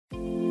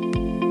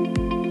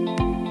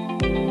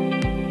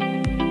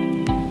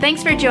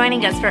Thanks for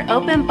joining us for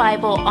Open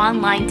Bible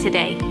Online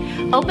today.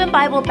 Open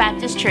Bible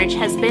Baptist Church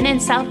has been in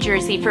South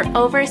Jersey for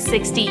over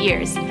 60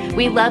 years.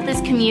 We love this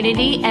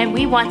community and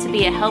we want to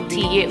be a help to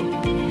you.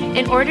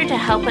 In order to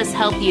help us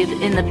help you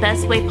in the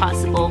best way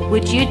possible,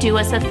 would you do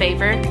us a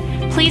favor?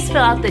 Please fill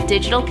out the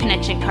digital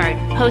connection card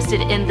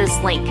posted in this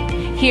link.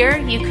 Here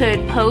you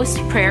could post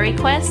prayer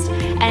requests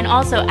and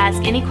also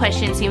ask any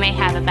questions you may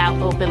have about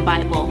Open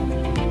Bible.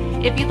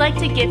 If you'd like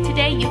to give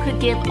today, you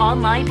could give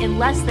online in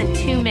less than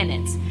 2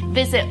 minutes.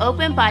 Visit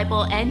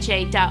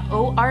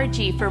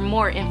openbiblenj.org for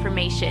more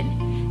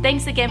information.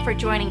 Thanks again for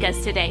joining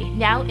us today.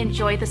 Now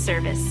enjoy the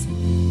service.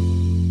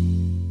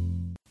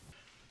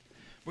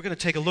 We're going to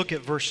take a look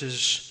at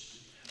verses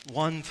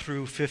 1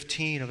 through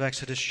 15 of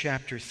Exodus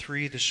chapter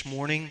 3 this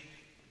morning.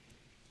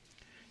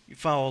 You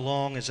follow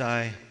along as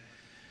I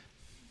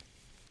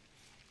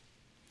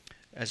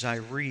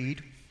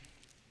read.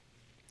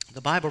 The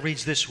Bible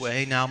reads this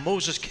way: Now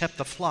Moses kept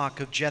the flock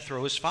of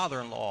Jethro, his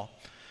father-in-law,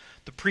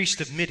 the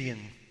priest of Midian.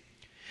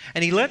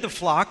 And he led the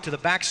flock to the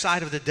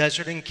backside of the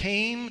desert and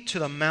came to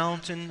the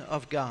mountain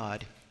of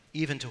God,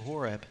 even to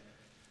Horeb.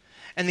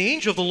 And the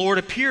angel of the Lord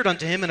appeared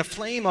unto him in a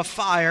flame of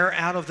fire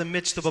out of the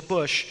midst of a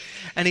bush.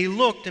 And he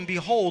looked, and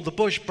behold, the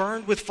bush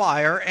burned with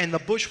fire, and the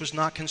bush was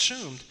not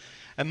consumed.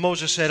 And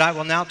Moses said, I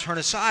will now turn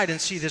aside and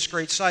see this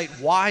great sight,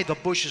 why the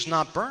bush is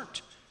not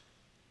burnt.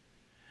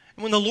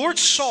 And when the Lord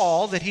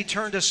saw that he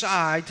turned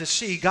aside to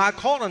see, God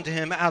called unto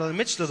him out of the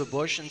midst of the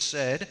bush and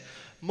said,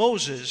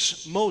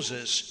 Moses,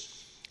 Moses.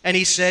 And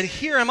he said,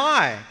 Here am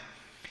I.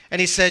 And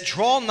he said,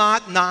 Draw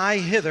not nigh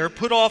hither,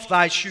 put off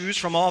thy shoes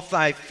from off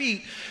thy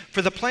feet,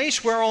 for the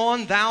place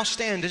whereon thou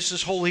standest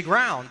is holy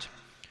ground.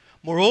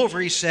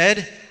 Moreover, he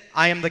said,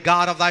 I am the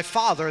God of thy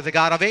father, the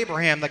God of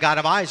Abraham, the God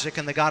of Isaac,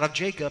 and the God of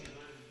Jacob.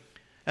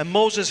 And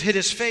Moses hid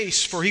his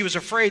face, for he was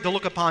afraid to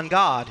look upon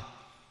God.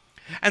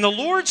 And the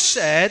Lord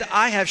said,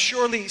 I have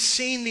surely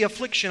seen the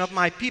affliction of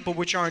my people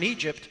which are in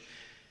Egypt,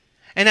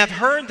 and have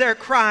heard their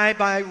cry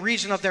by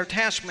reason of their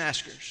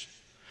taskmasters.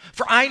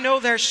 For I know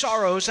their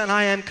sorrows, and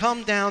I am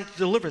come down to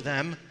deliver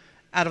them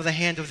out of the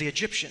hand of the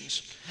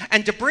Egyptians,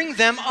 and to bring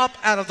them up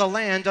out of the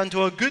land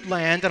unto a good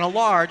land and a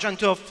large,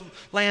 unto a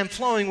land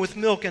flowing with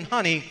milk and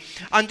honey,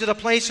 unto the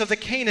place of the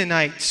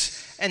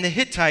Canaanites, and the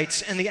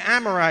Hittites, and the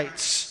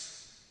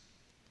Amorites,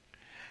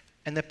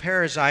 and the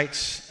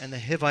Perizzites, and the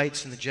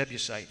Hivites, and the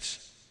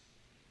Jebusites.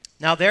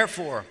 Now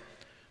therefore,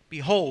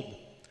 behold,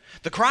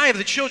 the cry of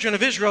the children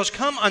of Israel has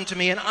come unto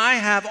me, and I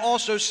have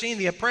also seen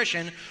the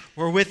oppression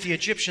wherewith the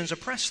Egyptians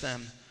oppress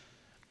them.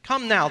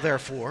 Come now,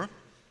 therefore,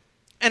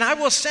 and I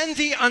will send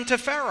thee unto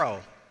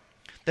Pharaoh,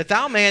 that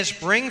thou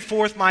mayest bring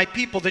forth my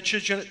people, the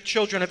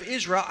children of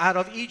Israel, out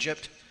of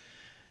Egypt.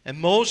 And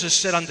Moses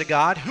said unto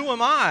God, Who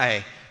am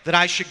I, that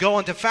I should go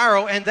unto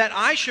Pharaoh, and that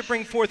I should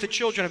bring forth the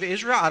children of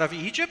Israel out of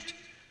Egypt?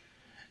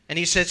 And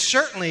he said,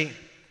 Certainly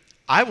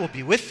I will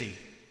be with thee.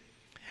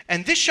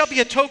 And this shall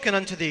be a token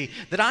unto thee,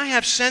 that I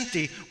have sent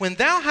thee. When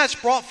thou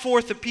hast brought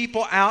forth the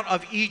people out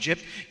of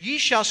Egypt, ye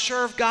shall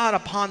serve God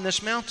upon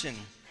this mountain.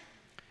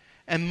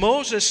 And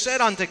Moses said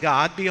unto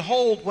God,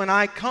 Behold, when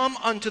I come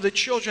unto the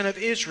children of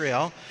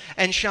Israel,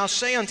 and shall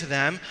say unto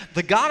them,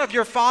 The God of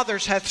your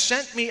fathers hath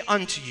sent me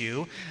unto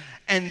you,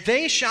 and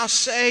they shall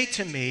say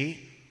to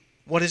me,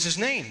 What is his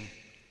name?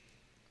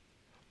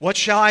 What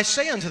shall I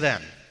say unto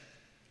them?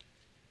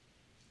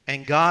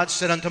 And God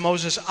said unto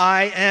Moses,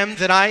 I am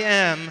that I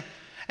am.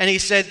 And he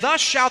said,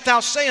 Thus shalt thou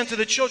say unto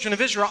the children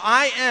of Israel,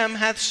 I am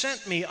hath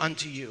sent me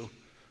unto you.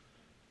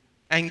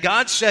 And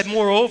God said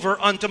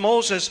moreover unto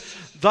Moses,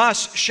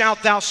 Thus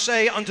shalt thou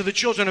say unto the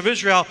children of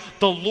Israel,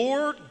 The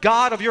Lord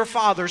God of your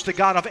fathers, the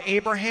God of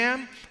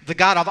Abraham, the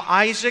God of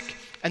Isaac,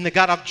 and the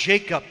God of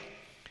Jacob,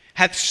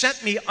 hath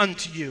sent me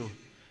unto you.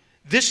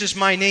 This is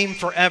my name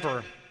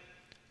forever,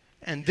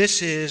 and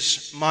this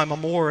is my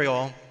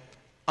memorial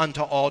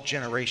unto all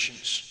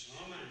generations.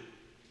 Amen.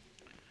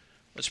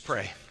 Let's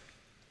pray.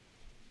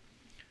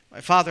 My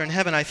Father in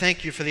heaven, I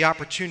thank you for the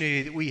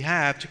opportunity that we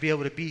have to be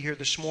able to be here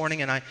this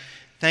morning, and I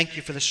thank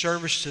you for the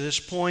service to this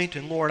point.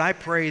 And Lord, I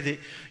pray that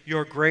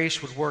your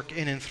grace would work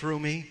in and through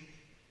me.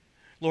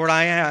 Lord,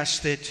 I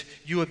ask that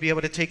you would be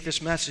able to take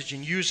this message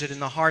and use it in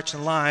the hearts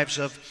and lives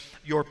of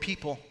your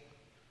people.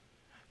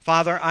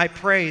 Father, I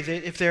pray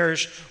that if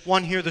there's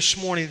one here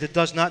this morning that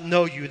does not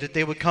know you, that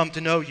they would come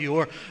to know you,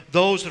 or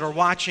those that are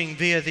watching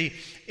via the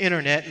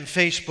internet and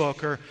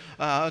Facebook or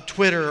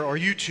Twitter or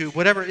YouTube,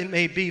 whatever it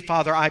may be,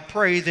 Father, I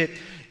pray that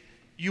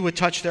you would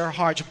touch their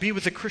hearts. Be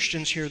with the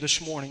Christians here this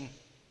morning.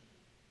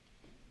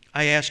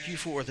 I ask you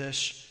for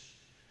this.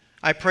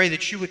 I pray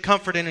that you would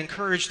comfort and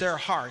encourage their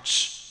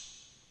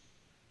hearts.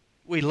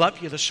 We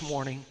love you this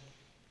morning.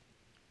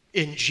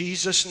 In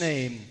Jesus'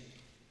 name,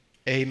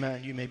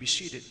 amen. You may be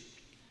seated.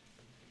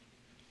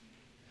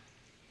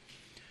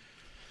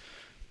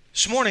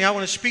 This morning, I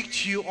want to speak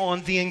to you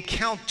on the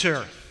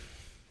encounter.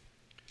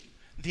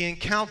 The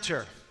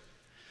encounter.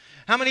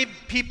 How many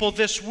people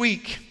this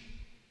week,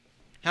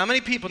 now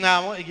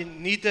you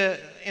need to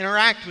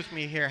interact with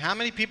me here. How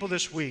many people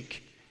this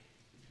week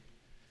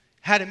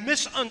had a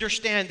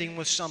misunderstanding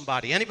with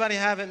somebody? Anybody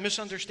have a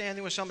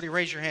misunderstanding with somebody?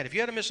 Raise your hand. If you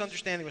had a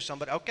misunderstanding with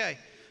somebody, okay,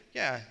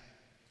 yeah,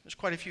 there's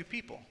quite a few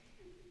people.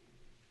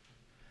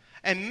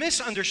 And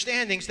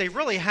misunderstandings, they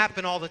really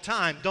happen all the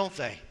time, don't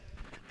they?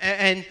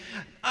 And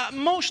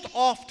most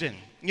often,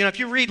 if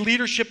you read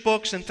leadership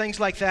books and things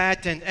like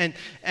that,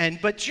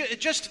 but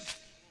just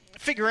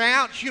figuring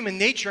out human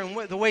nature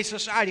and the way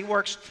society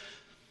works,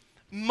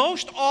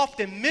 most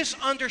often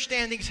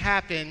misunderstandings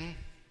happen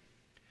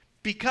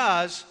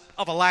because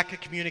of a lack of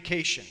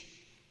communication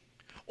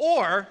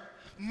or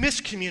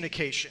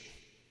miscommunication.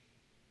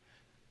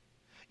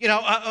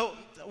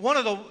 One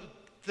of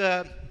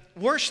the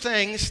worst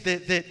things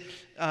that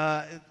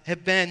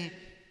have been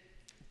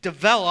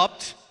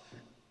developed,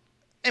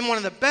 and one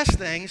of the best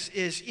things,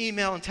 is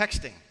email and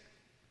texting.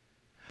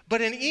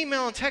 But in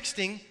email and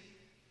texting,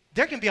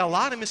 there can be a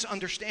lot of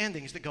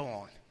misunderstandings that go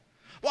on.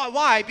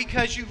 Why?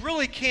 Because you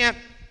really can't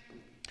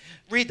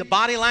read the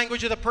body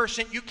language of the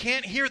person. You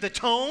can't hear the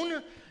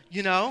tone,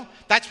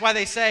 That's why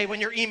they say when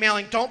you're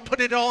emailing, don't put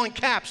it all in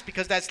caps,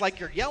 because that's like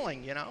you're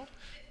yelling,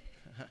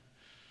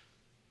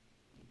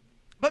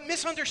 But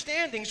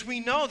misunderstandings, we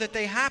know that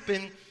they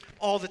happen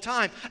all the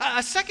time.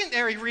 A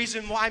secondary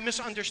reason why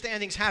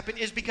misunderstandings happen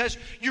is because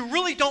you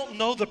really don't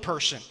know the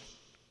person.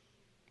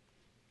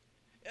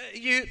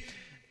 You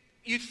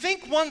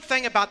think one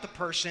thing about the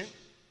person,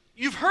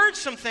 you've heard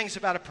some things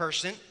about a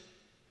person,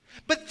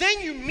 but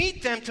then you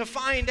meet them to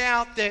find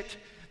out that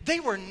they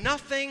were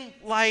nothing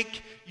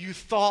like you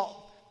thought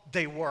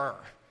they were.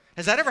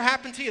 Has that ever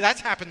happened to you?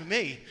 That's happened to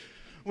me,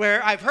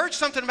 where I've heard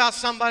something about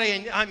somebody,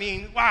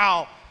 and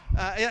wow.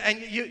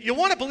 And you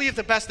want to believe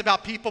the best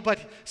about people, but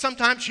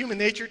sometimes human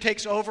nature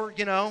takes over,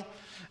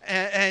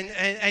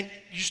 and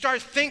you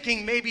start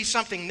thinking maybe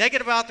something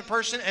negative about the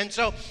person, and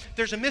so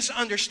there's a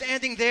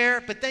misunderstanding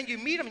there, but then you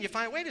meet them and you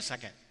find, wait a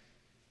second,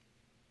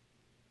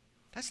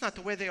 that's not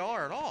the way they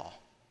are at all.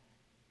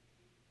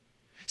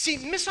 See,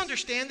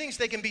 misunderstandings,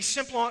 they can be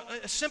simple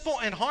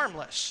and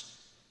harmless,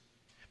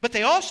 but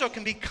they also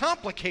can be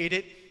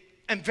complicated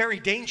and very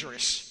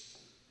dangerous.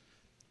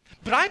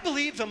 But I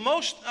believe the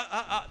most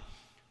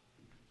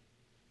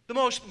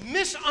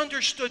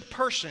misunderstood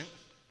person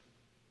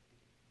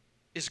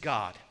is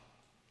God.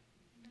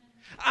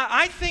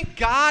 I think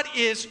God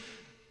is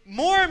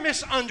more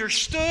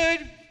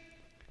misunderstood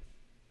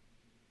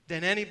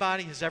than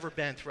anybody has ever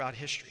been throughout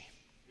history.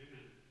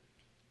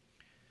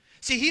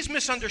 See, he's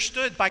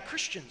misunderstood by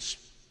Christians.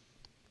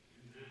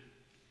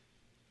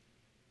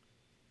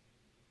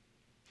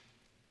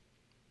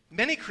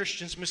 Many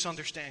Christians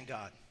misunderstand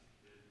God.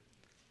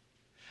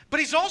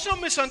 But he's also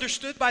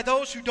misunderstood by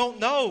those who don't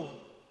know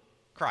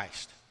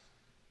Christ.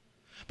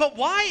 But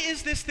why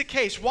is this the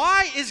case?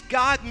 Why is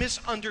God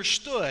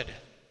misunderstood?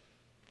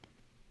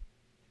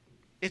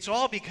 It's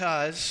all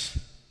because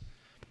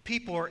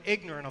people are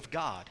ignorant of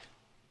God.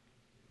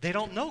 They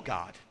don't know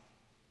God.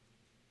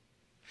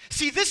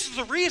 See, this is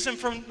the reason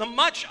for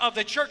much of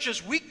the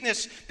church's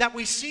weakness that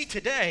we see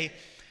today.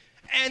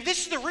 And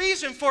this is the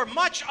reason for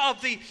much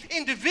of the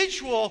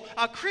individual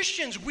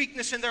Christian's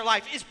weakness in their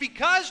life, is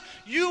because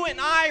you and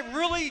I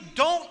really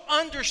don't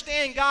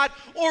understand God,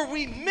 or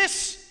we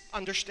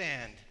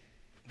misunderstand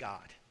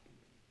God.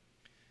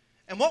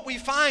 And what we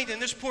find in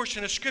this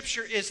portion of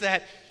Scripture is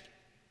that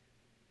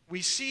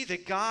we see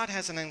that God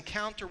has an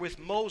encounter with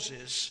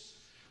Moses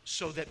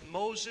so that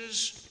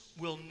Moses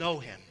will know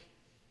him.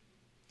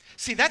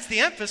 See, that's the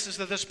emphasis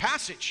of this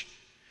passage.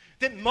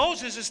 That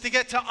Moses is to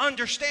get to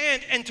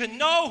understand and to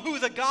know who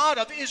the God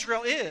of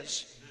Israel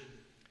is.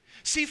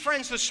 See,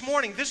 friends, this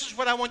morning, this is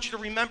what I want you to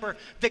remember.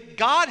 That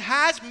God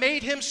has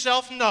made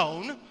himself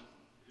known,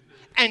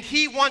 and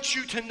he wants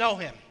you to know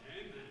him.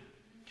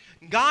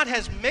 God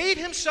has made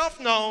himself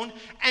known,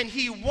 and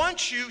he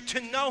wants you to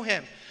know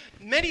him.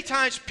 Many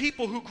times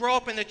people who grow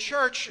up in the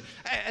church,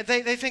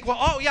 they think, well,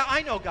 oh yeah,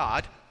 I know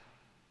God.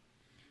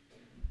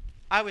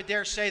 I would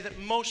dare say that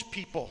most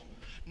people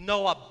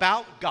know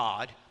about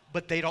God,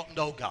 but they don't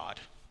know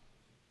God.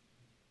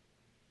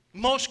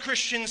 Most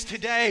Christians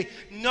today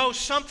know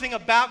something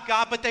about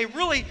God, but they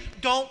really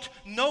don't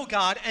know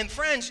God. And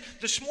friends,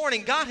 this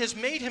morning, God has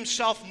made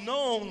himself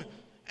known,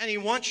 and he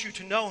wants you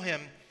to know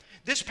him.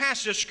 This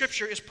passage of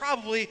Scripture is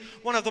probably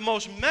one of the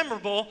most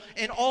memorable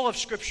in all of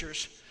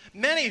Scriptures.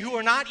 Many who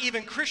are not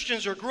even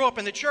Christians or grew up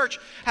in the church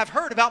have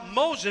heard about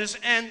Moses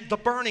and the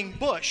burning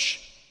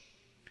bush.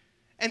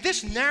 And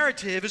this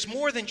narrative is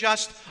more than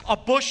just a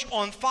bush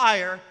on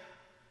fire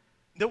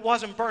that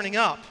wasn't burning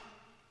up.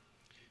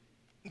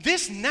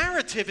 This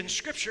narrative in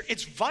Scripture,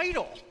 it's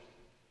vital.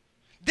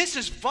 This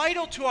is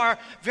vital to our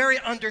very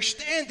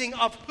understanding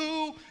of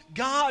who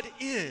God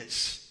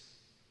is.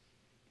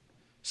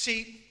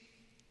 See,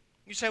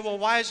 you say, well,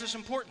 why is this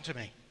important to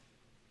me?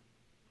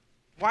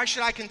 Why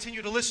should I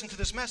continue to listen to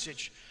this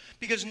message?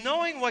 Because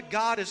knowing what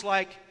God is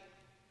like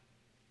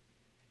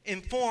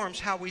informs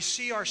how we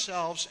see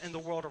ourselves and the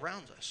world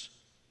around us.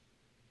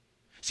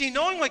 See,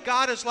 knowing what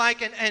God is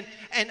like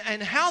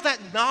and how that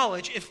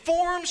knowledge, it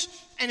forms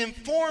and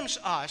informs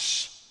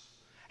us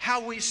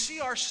how we see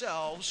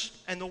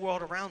ourselves and the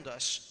world around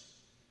us.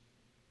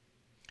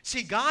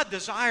 See, God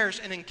desires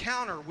an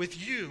encounter with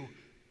you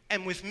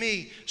and with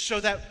me so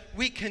that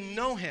we can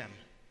know him.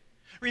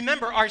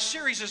 Remember, our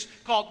series is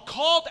called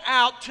Called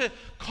Out to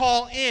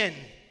Call In.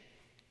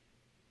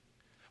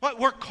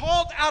 We're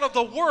called out of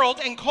the world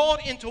and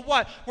called into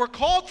what? We're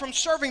called from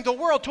serving the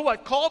world to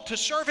what? Called to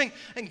serving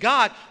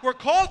God. We're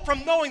called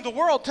from knowing the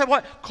world to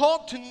what?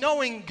 Called to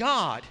knowing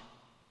God.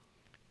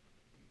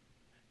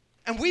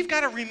 And we've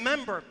got to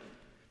remember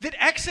that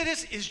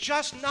Exodus is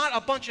just not a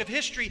bunch of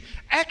history.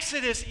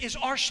 Exodus is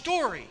our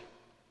story.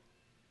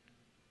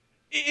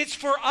 It's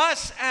for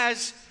us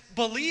as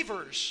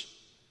believers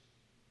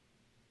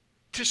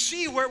to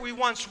see where we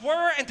once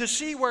were and to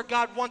see where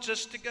God wants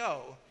us to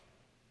go.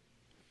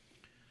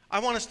 I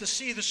want us to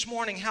see this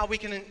morning how we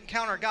can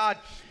encounter God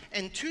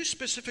in two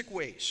specific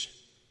ways.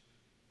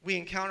 We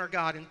encounter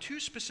God in two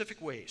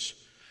specific ways.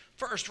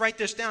 First, write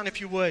this down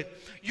if you would.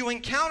 You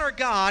encounter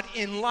God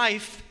in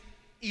life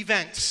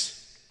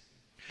events.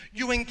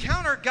 You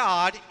encounter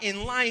God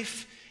in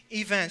life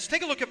events.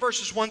 Take a look at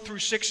verses 1 through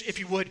 6, if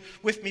you would,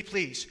 with me,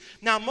 please.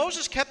 Now,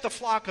 Moses kept the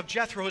flock of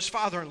Jethro, his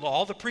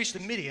father-in-law, the priest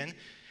of Midian,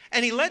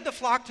 and he led the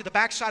flock to the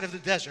backside of the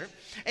desert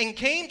and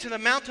came to the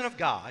mountain of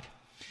God,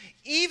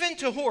 even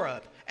to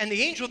Horeb. And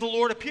the angel of the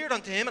Lord appeared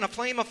unto him in a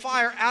flame of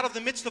fire out of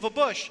the midst of a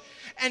bush.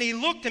 And he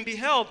looked and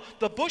beheld,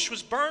 the bush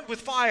was burned with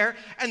fire,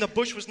 and the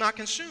bush was not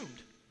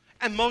consumed.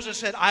 And Moses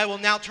said, I will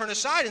now turn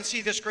aside and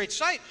see this great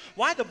sight,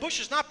 why the bush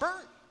is not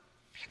burnt.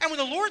 And when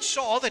the Lord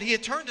saw that he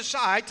had turned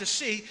aside to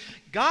see,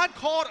 God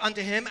called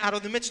unto him out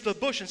of the midst of the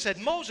bush and said,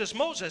 Moses,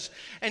 Moses.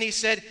 And he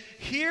said,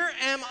 Here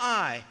am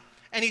I.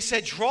 And he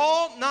said,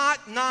 Draw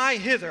not nigh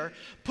hither,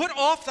 put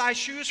off thy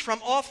shoes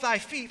from off thy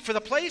feet, for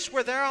the place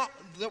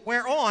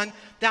whereon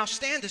thou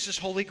standest is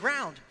holy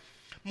ground.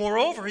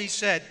 Moreover, he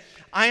said,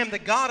 I am the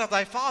God of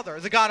thy father,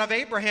 the God of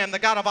Abraham, the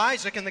God of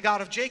Isaac, and the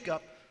God of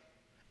Jacob.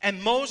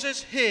 And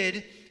Moses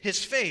hid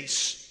his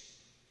face,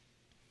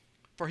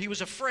 for he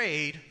was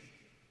afraid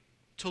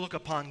to look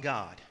upon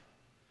God.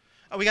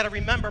 We got to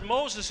remember,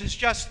 Moses has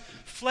just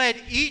fled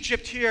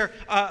Egypt here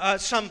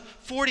some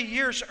 40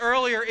 years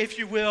earlier, if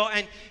you will,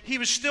 and he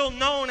was still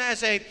known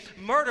as a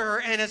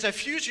murderer and as a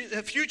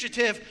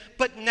fugitive.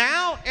 But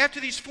now,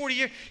 after these 40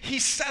 years,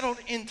 he's settled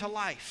into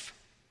life.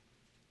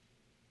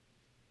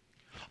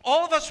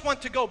 All of us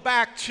want to go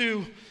back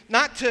to,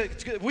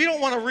 we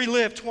don't want to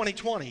relive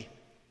 2020.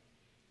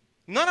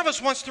 None of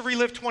us wants to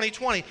relive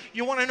 2020.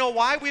 You want to know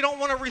why we don't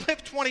want to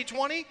relive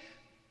 2020?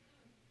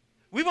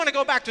 We want to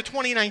go back to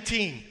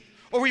 2019.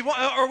 Or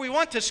we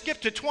want to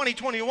skip to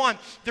 2021.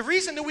 The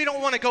reason that we don't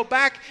want to go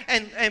back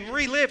and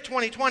relive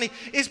 2020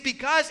 is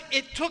because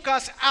it took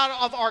us out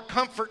of our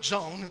comfort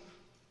zone.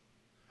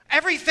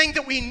 Everything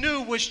that we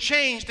knew was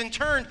changed and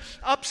turned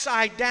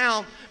upside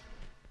down.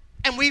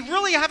 And we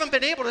really haven't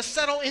been able to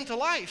settle into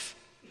life.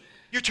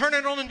 You're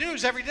turning on the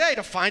news every day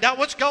to find out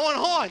what's going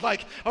on.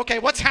 Like, okay,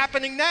 what's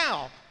happening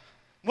now?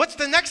 What's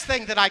the next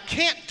thing that I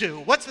can't do?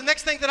 What's the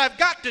next thing that I've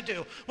got to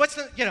do?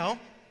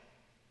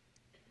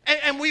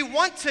 And we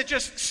want to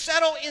just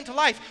settle into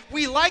life.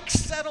 We like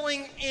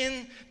settling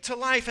into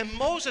life. And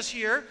Moses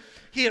here,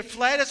 he had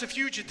fled as a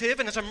fugitive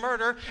and as a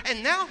murderer,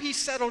 and now he's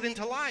settled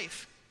into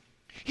life.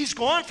 He's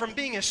gone from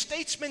being a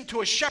statesman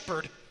to a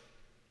shepherd.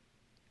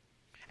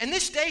 And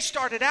this day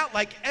started out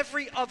like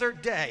every other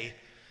day,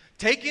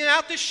 taking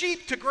out the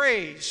sheep to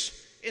graze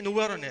in the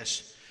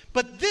wilderness.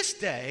 But this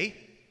day,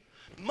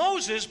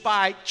 Moses,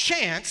 by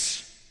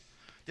chance,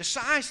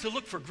 decides to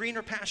look for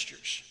greener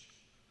pastures.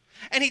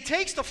 And he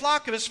takes the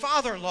flock of his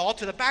father-in-law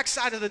to the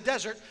backside of the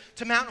desert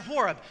to Mount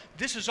Horeb.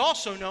 This is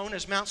also known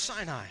as Mount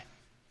Sinai.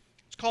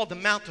 It's called the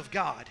Mount of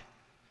God.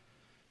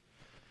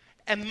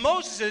 And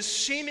Moses'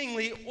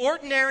 seemingly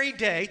ordinary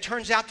day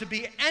turns out to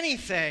be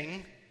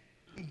anything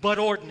but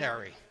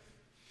ordinary.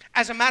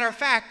 As a matter of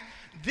fact,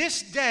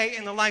 this day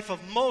in the life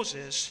of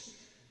Moses,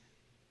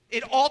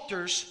 it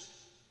alters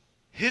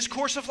his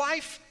course of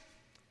life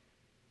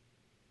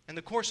and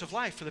the course of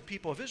life for the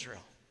people of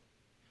Israel.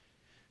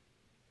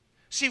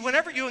 See,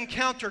 whenever you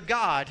encounter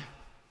God,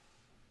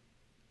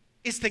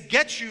 it's to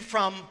get you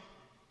from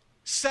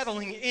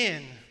settling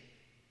in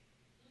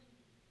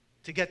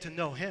to get to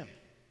know him.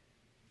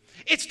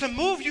 It's to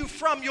move you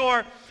from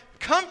your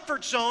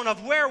comfort zone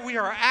of where we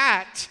are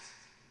at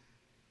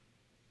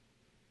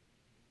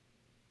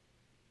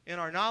in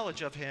our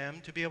knowledge of him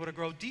to be able to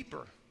grow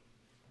deeper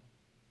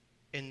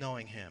in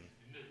knowing him.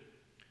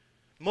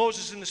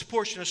 Moses, in this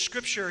portion of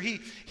Scripture, he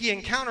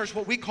encounters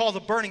what we call the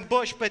burning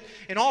bush, but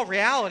in all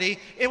reality,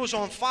 it was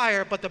on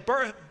fire, but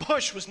the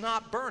bush was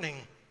not burning.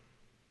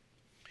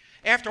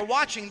 After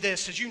watching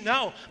this, as you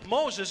know,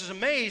 Moses is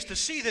amazed to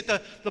see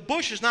that the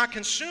bush is not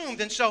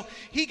consumed, and so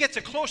he gets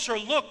a closer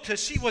look to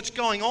see what's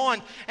going on,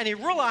 and he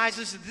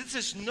realizes that this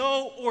is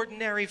no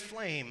ordinary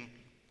flame.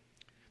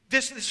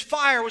 This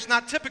fire was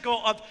not typical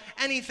of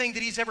anything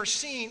that he's ever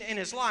seen in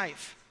his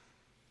life.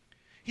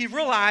 He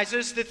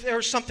realizes that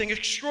there's something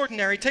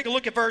extraordinary. Take a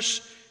look at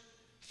verse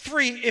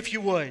 3, if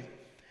you would.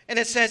 And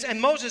it says,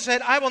 And Moses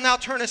said, I will now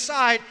turn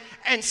aside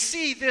and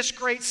see this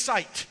great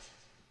sight.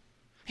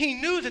 He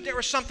knew that there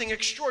was something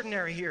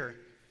extraordinary here.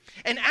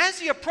 And as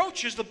he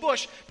approaches the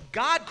bush,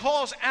 God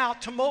calls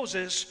out to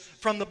Moses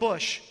from the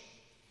bush.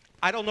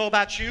 I don't know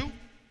about you,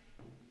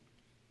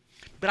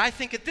 but I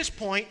think at this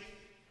point,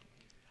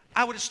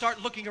 I would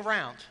start looking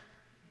around.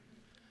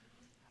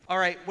 All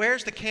right,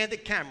 where's the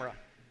candid camera?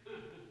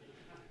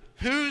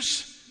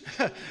 Who's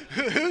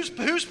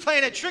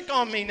playing a trick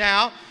on me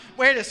now?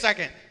 Wait a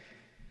second.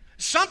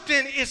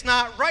 Something is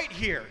not right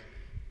here.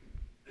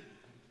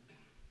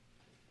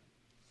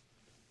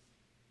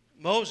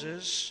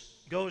 Moses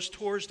goes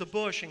towards the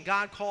bush, and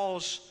God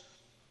calls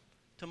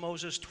to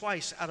Moses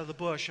twice out of the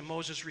bush, and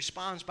Moses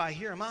responds by,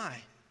 "Here am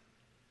I."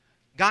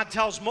 God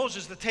tells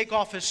Moses to take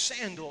off his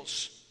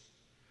sandals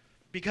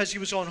because he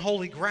was on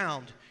holy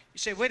ground. You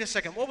say, wait a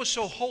second, what was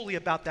so holy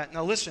about that?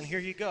 Now listen, here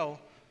you go.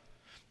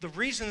 The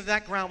reason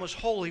that ground was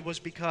holy was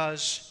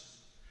because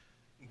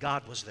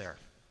God was there.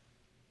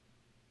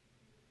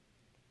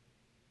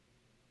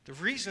 The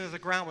reason that the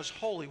ground was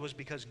holy was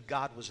because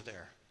God was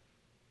there.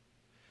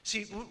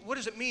 See, what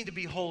does it mean to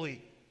be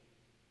holy?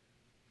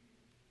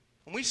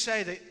 When we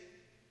say that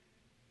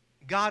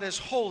God is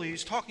holy,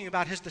 he's talking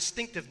about his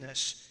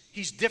distinctiveness.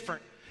 He's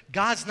different.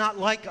 God's not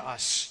like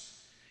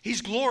us.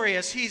 He's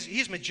glorious.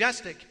 He's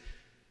majestic.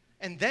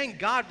 And then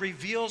God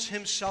reveals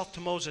himself to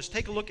Moses.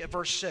 Take a look at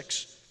verse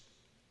 6.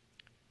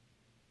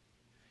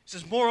 It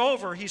says,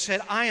 "Moreover, he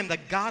said, I am the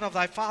God of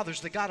thy fathers,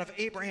 the God of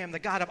Abraham, the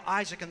God of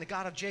Isaac, and the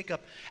God of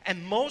Jacob.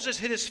 And Moses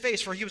hid his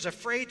face, for he was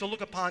afraid to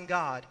look upon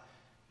God."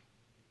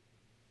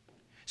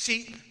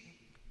 See,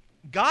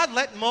 God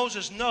let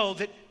Moses know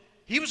that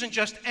he wasn't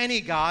just any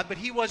God, but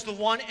he was the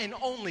one and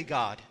only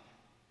God.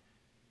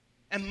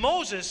 And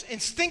Moses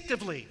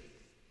instinctively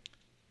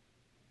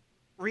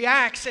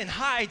reacts and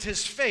hides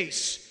his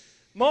face.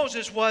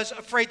 Moses was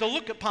afraid to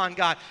look upon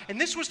God.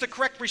 And this was the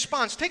correct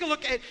response. Take a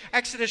look at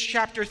Exodus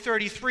chapter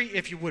 33,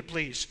 if you would,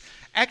 please.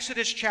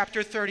 Exodus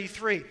chapter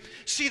 33.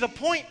 See, the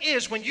point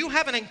is, when you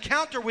have an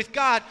encounter with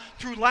God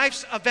through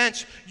life's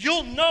events,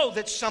 you'll know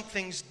that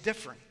something's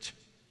different.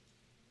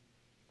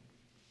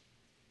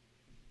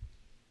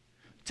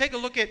 Take a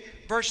look at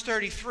verse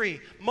 33.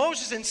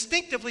 Moses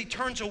instinctively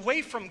turns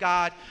away from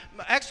God.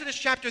 Exodus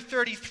chapter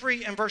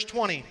 33 and verse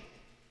 20.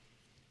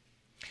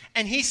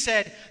 "And he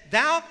said,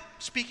 Thou,"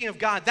 speaking of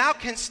God, "thou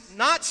canst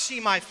not see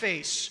my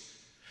face,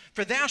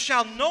 for thou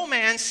shalt no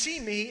man see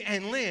me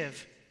and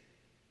live."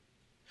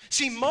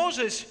 See,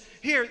 Moses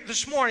here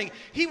this morning,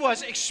 he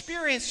was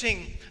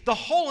experiencing the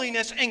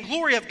holiness and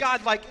glory of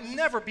God like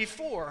never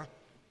before.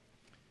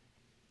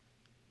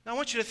 Now I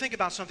want you to think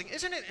about something.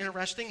 Isn't it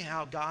interesting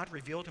how God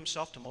revealed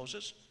himself to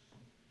Moses?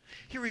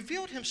 He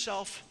revealed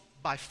himself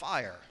by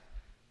fire.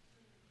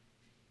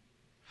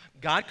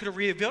 God could have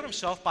revealed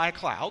himself by a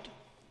cloud.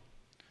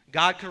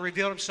 God could have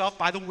revealed himself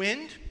by the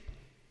wind.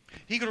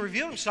 He could have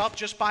revealed himself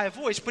just by a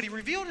voice, but he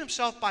revealed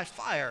himself by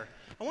fire.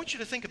 I want you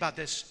to think about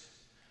this.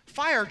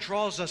 Fire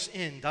draws us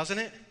in, doesn't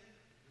it?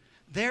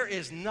 There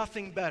is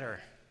nothing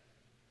better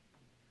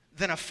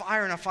than a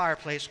fire in a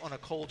fireplace on a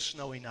cold,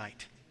 snowy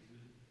night.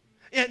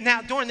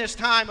 Now, during this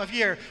time of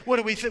year, what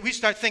do we think? We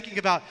start thinking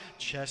about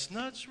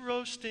chestnuts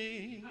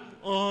roasting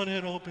on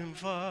an open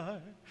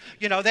fire.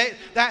 You know,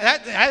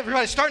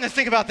 everybody's starting to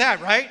think about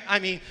that, right? I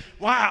mean,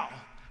 wow.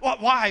 Well,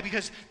 why?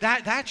 Because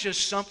that's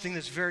just something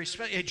that's very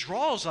special. It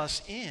draws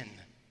us in.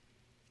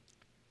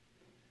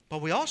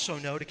 But we also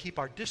know to keep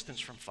our distance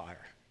from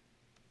fire.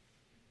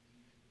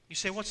 You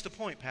say, what's the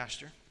point,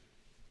 Pastor?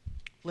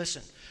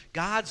 Listen,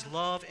 God's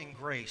love and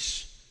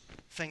grace,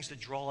 things that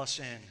draw us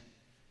in,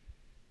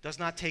 does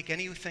not take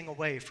anything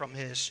away from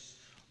his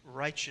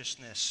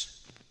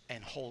righteousness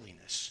and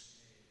holiness.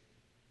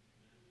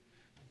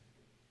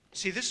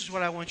 See, this is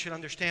what I want you to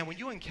understand. When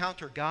you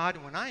encounter God,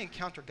 and when I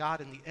encounter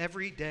God in the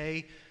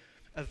everyday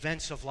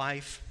events of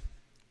life,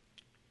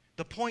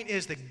 the point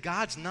is that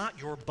God's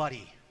not your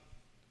buddy.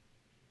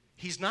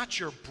 He's not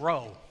your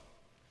bro.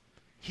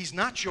 He's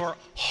not your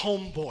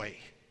homeboy.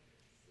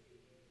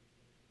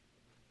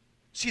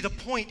 See, the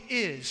point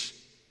is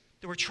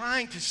that we're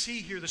trying to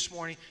see here this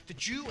morning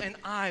that you and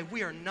I,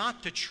 we are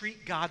not to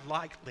treat God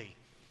lightly.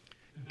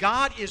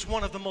 God is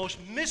one of the most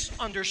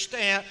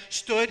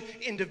misunderstood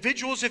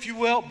individuals, if you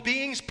will,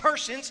 beings,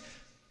 persons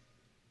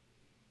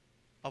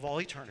of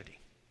all eternity.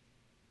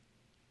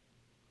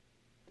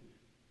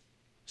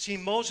 See,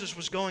 Moses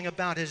was going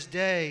about his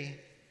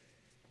day,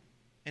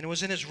 and it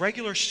was in his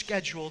regular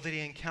schedule that he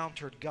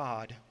encountered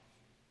God.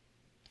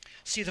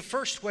 See, the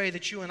first way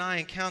that you and I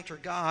encounter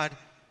God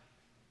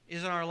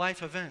is in our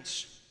life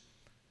events.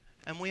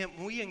 And when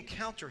we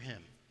encounter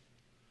him,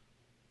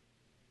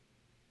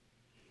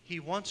 he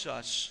wants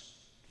us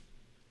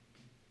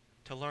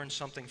to learn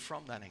something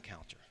from that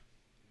encounter.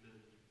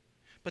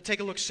 But take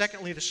a look,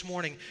 secondly, this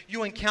morning.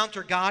 You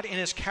encounter God in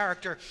his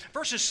character.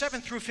 Verses 7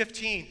 through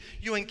 15,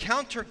 you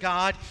encounter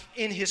God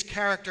in his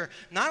character.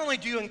 Not only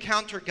do you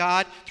encounter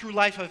God through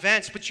life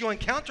events, but you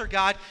encounter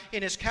God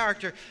in his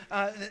character.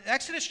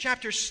 Exodus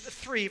chapter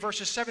 3,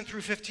 verses 7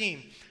 through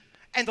 15.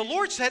 "And the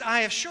Lord said,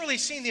 I have surely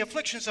seen the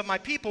afflictions of my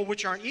people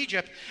which are in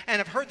Egypt, and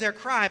have heard their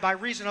cry by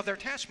reason of their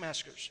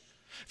taskmasters.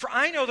 For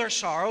I know their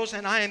sorrows,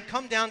 and I am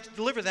come down to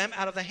deliver them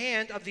out of the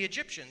hand of the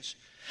Egyptians,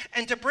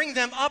 and to bring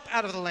them up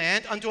out of the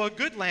land unto a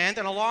good land,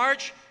 and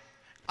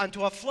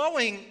unto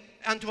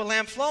a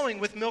land flowing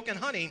with milk and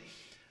honey,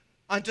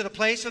 unto the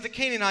place of the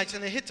Canaanites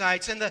and the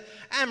Hittites and the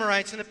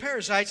Amorites and the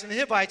Perizzites and the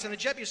Hivites and the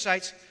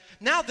Jebusites.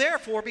 Now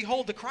therefore,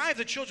 behold, the cry of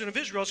the children of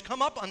Israel has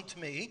come up unto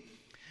me,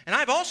 and I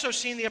have also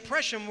seen the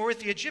oppression wherewith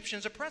the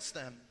Egyptians oppress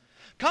them.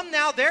 Come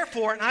now,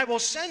 therefore, and I will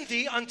send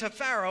thee unto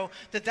Pharaoh,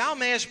 that thou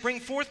mayest bring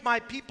forth my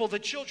people, the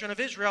children of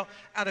Israel,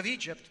 out of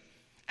Egypt.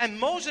 And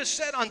Moses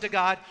said unto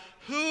God,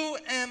 Who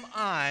am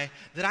I,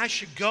 that I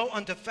should go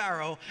unto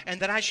Pharaoh,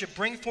 and that I should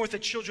bring forth the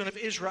children of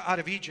Israel out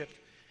of Egypt?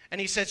 And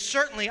he said,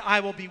 Certainly I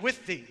will be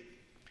with thee.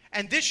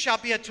 And this shall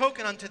be a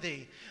token unto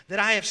thee, that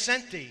I have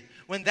sent thee.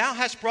 When thou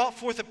hast brought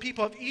forth the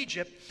people of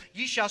Egypt,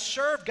 ye shall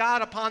serve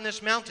God upon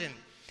this mountain.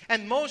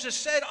 And Moses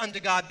said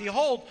unto God,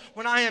 Behold,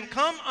 when I am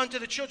come unto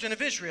the children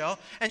of Israel,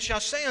 and shall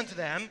say unto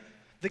them,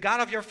 The God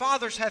of your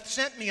fathers hath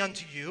sent me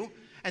unto you,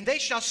 and they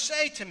shall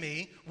say to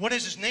me, What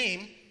is his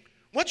name?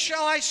 What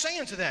shall I say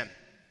unto them?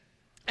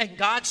 And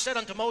God said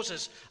unto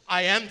Moses,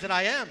 I am that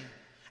I am.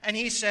 And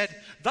he said,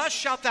 Thus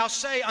shalt thou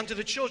say unto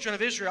the children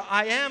of Israel,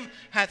 I am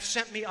hath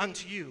sent me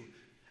unto you.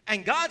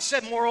 And God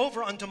said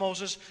moreover unto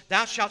Moses,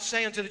 Thou shalt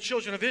say unto the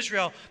children of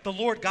Israel, The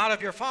Lord God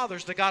of your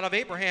fathers, the God of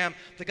Abraham,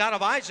 the God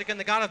of Isaac, and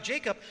the God of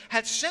Jacob,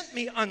 hath sent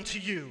me unto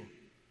you.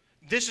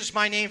 This is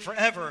my name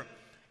forever,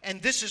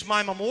 and this is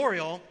my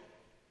memorial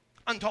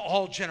unto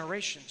all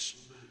generations.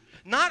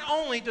 Not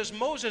only does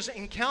Moses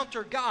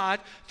encounter God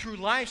through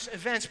life's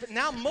events, but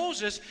now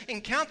Moses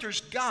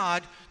encounters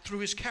God through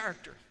his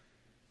character.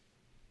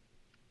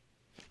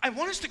 I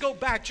want us to go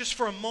back just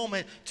for a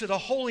moment to the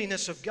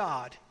holiness of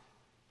God,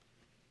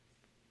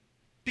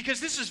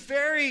 because this is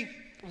very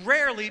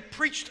rarely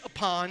preached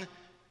upon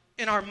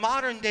in our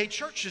modern day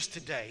churches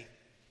today.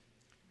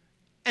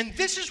 And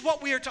this is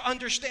what we are to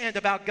understand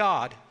about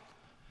God.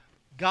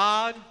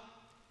 God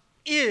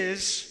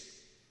is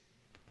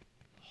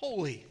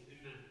holy.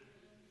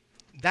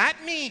 That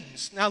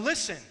means, now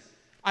listen,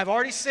 I've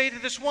already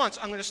stated this once,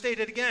 I'm going to state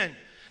it again.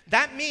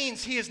 That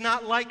means he is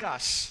not like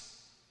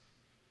us.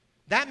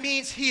 That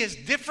means he is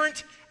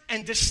different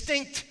and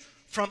distinct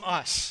from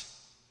us.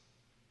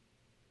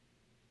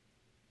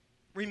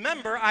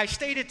 Remember, I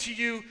stated to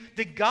you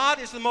that God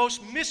is the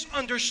most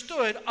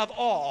misunderstood of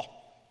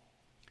all.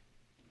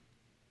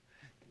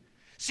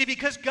 See,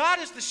 because God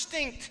is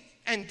distinct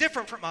and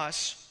different from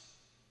us,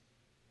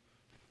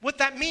 what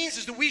that means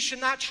is that we should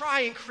not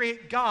try and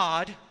create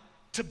God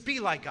to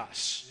be like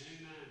us.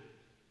 Amen.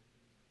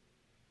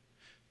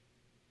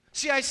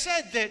 See, I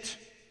said that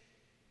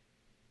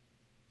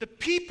the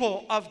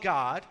people of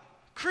God,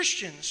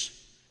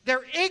 Christians,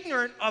 they're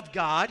ignorant of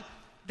God.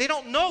 They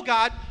don't know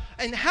God.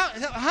 And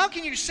how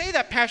can you say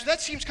that, Pastor?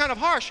 That seems kind of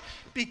harsh.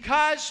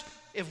 Because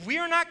if we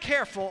are not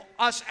careful,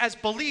 us as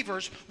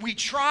believers, we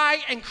try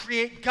and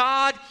create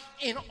God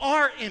in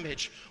our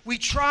image. We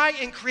try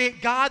and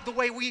create God the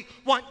way we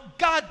want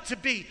God to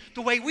be,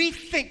 the way we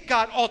think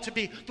God ought to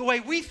be, the way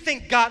we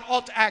think God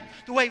ought to act,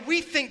 the way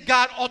we think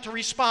God ought to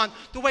respond,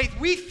 the way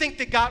we think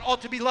that God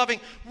ought to be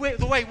loving,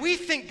 the way we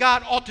think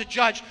God ought to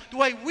judge, the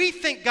way we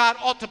think God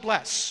ought to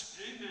bless.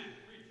 Amen.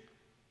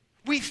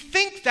 We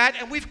think that,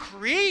 and we've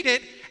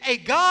created a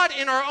God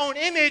in our own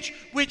image,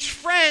 which,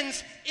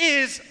 friends,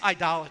 is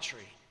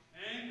idolatry.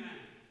 Amen.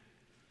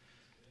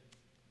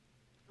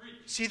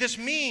 See, this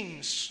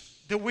means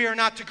that we are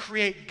not to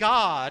create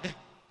God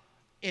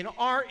in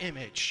our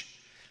image.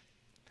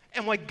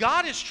 And what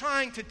God is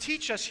trying to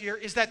teach us here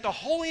is that the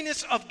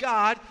holiness of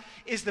God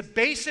is the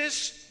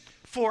basis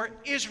for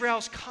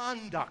Israel's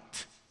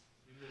conduct.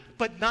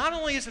 But not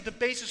only is it the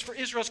basis for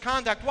Israel's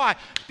conduct, why?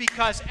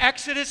 Because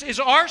Exodus is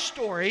our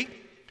story.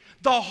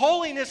 The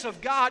holiness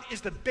of God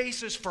is the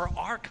basis for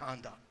our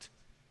conduct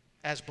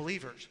as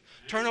believers.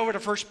 Turn over to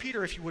 1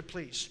 Peter, if you would,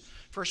 please.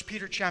 1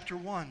 Peter chapter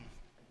 1.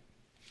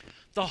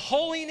 The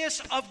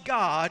holiness of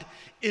God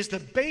is the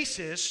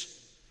basis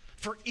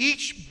for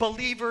each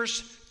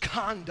believer's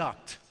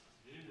conduct.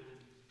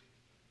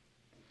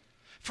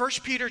 1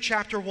 Peter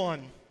chapter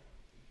 1,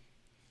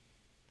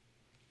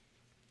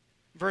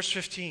 verse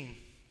 15.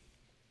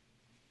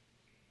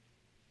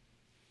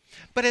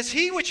 But as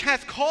he which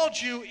hath called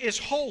you is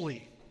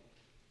holy,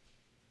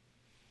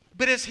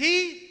 but as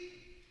he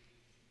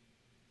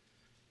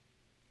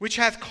which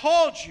hath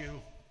called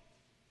you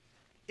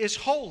is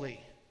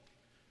holy,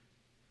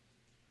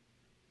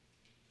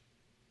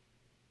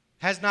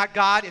 has not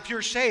God, if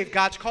you're saved,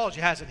 God's called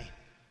you, hasn't he?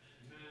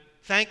 Amen.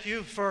 Thank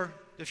you for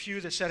the few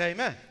that said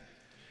amen.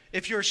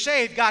 If you're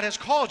saved, God has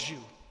called you.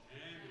 Amen.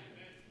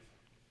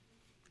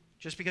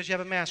 Just because you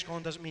have a mask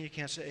on doesn't mean you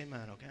can't say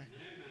amen, okay? Amen.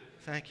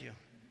 Thank you.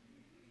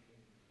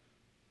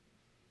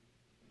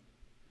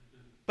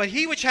 But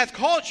he which hath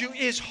called you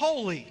is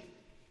holy.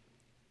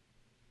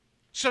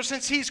 So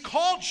since he's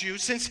called you,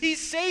 since he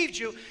saved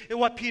you, in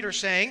what Peter's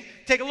saying,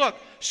 take a look.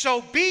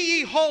 So be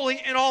ye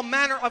holy in all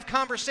manner of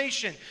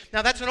conversation.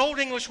 Now that's an old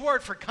English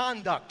word for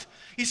conduct.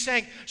 He's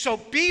saying, so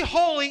be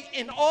holy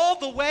in all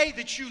the way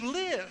that you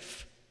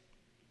live.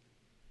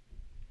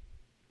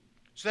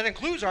 So that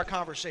includes our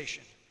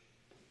conversation.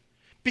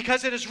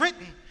 Because it is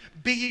written,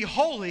 be ye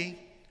holy,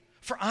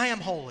 for I am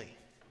holy.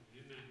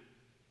 Amen.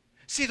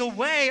 See, the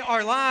way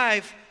our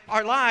lives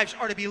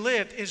are to be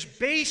lived is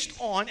based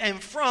on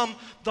and from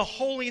the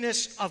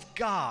holiness of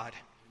God.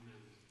 Amen.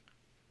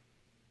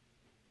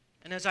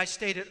 And as I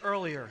stated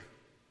earlier,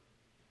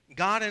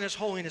 God and His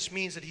holiness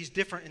means that He's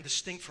different and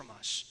distinct from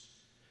us.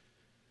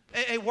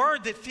 A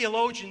word that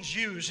theologians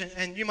use,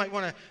 and you might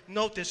want to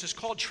note this, is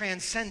called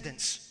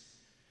transcendence.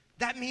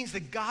 That means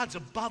that God's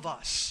above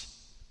us.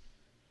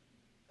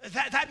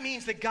 That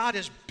means that God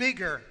is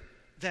bigger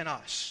than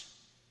us.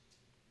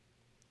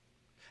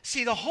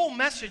 See, the whole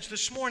message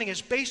this morning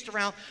is based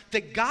around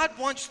that God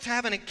wants to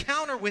have an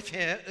encounter with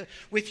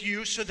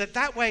you so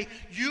that way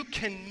you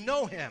can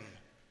know Him.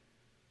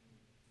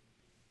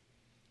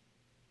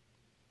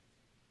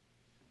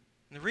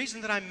 And the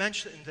reason that I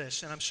mention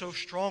this, and I'm so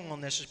strong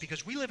on this, is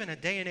because we live in a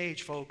day and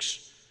age,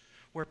 folks,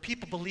 where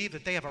people believe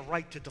that they have a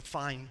right to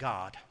define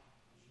God.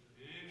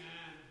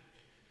 Amen.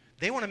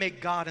 They want to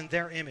make God in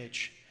their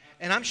image.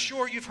 And I'm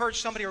sure you've heard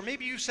somebody, or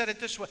maybe you said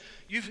it this way,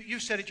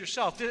 you've said it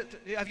yourself.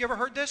 Have you ever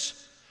heard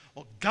this?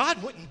 Well,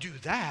 God wouldn't do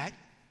that.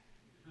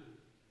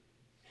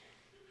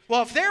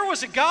 Well, if there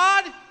was a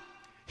God,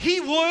 He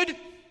would.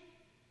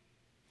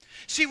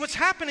 See, what's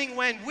happening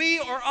when we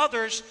or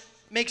others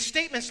make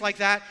statements like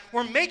that,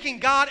 we're making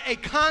God a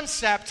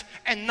concept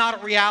and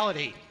not a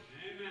reality.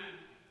 Amen.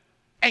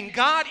 And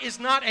God is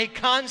not a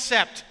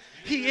concept.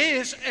 He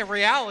is a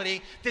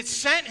reality that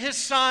sent His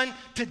Son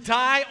to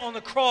die on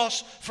the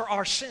cross for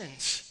our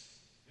sins.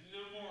 No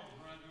more,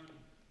 brethren.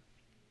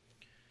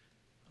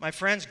 My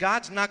friends,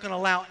 God's not going to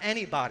allow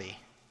anybody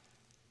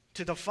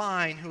to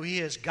define who He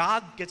is.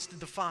 God gets to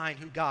define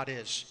who God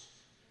is.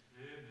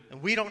 And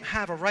we don't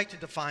have a right to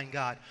define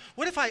God.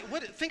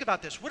 Think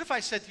about this. What if I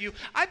said to you,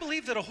 I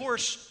believe that a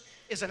horse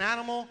is an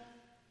animal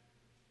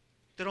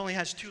that only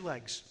has 2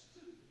 legs.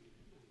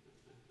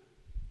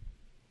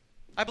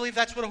 I believe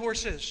that's what a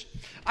horse is.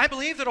 I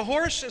believe that a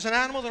horse is an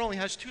animal that only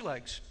has 2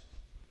 legs.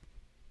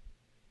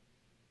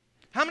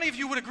 How many of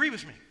you would agree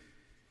with me?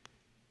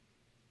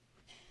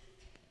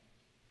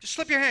 Just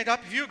slip your hand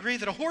up if you agree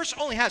that a horse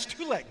only has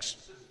 2 legs.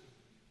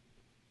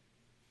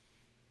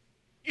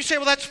 You say,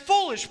 well, that's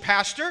foolish,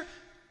 Pastor.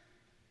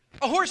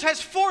 A horse has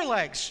 4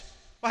 legs.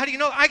 Well, how do you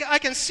know? I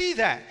can see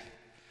that.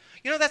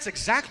 You know, that's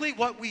exactly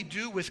what we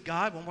do with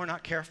God when we're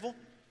not careful.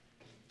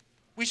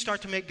 We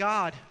start to make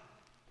God.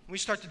 We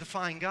start to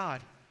define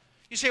God.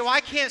 You say, well, I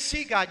can't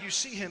see God. You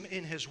see Him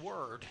in His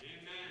Word.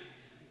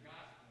 Amen.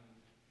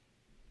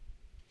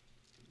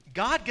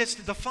 God gets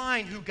to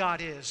define who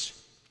God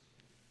is.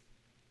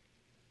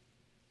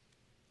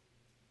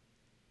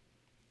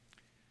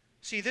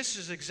 See, this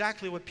is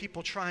exactly what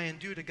people try and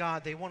do to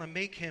God. They want to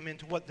make Him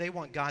into what they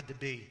want God to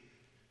be.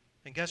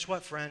 And guess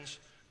what, friends?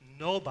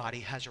 Nobody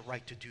has a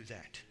right to do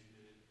that.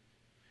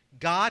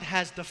 God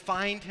has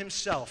defined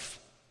Himself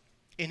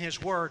in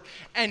His Word,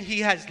 and He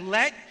has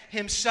let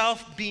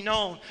Himself be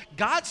known.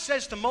 God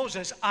says to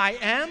Moses, I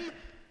am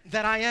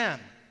that I am.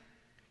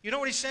 You know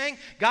what He's saying?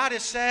 God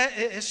is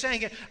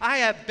saying, I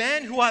have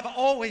been who I've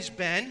always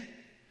been.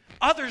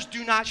 Others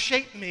do not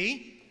shape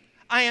me.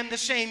 I am the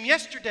same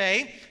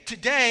yesterday,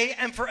 today,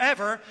 and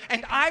forever,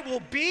 and I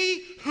will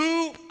be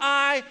who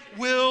I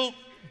will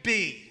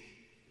be.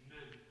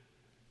 Amen.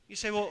 You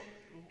say, well,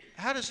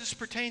 how does this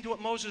pertain to what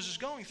Moses is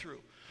going through?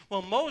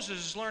 Well, Moses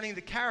is learning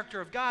the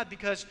character of God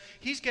because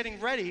he's getting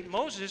ready.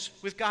 Moses,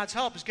 with God's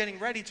help, is getting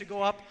ready to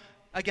go up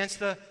against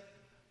the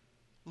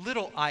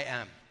little I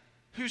am.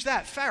 Who's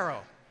that?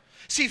 Pharaoh.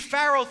 See,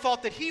 Pharaoh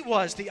thought that he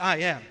was the I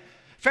am.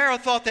 Pharaoh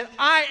thought that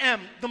I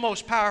am the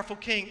most powerful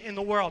king in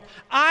the world.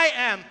 I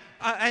am,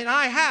 and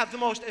I have the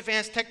most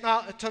advanced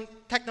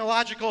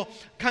technological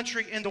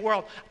country in the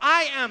world.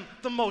 I am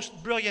the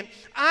most brilliant.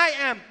 I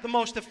am the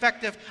most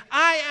effective.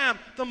 I am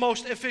the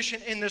most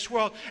efficient in this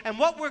world. And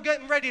what we're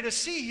getting ready to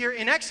see here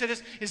in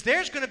Exodus is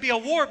there's going to be a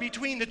war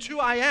between the 2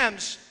 I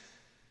ams.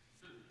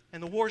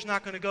 And the war's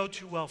not going to go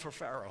too well for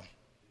Pharaoh.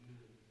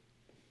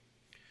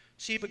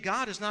 See, but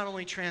God is not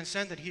only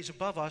transcendent, He's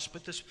above us,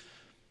 but this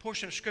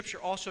portion of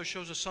Scripture also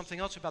shows us something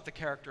else about the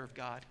character of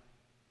God.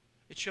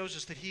 It shows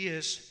us that He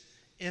is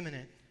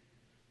immanent.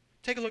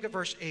 Take a look at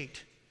verse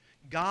 8.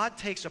 God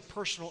takes a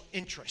personal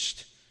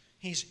interest.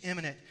 He's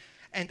immanent.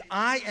 And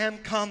I am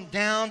come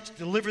down to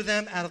deliver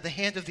them out of the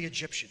hand of the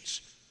Egyptians.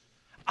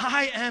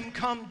 I am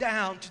come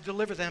down to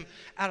deliver them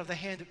out of the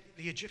hand of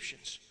the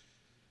Egyptians.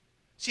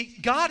 See,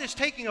 God is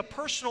taking a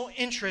personal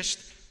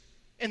interest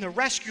in the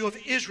rescue of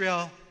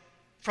Israel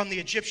from the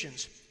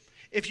Egyptians.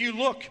 If you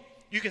look,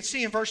 you can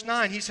see in verse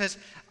 9, He says,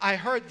 I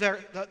heard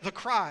the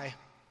cry.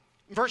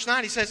 In verse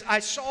 9, He says, I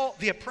saw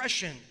the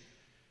oppression.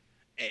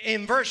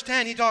 In verse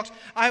 10, He talks,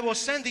 I will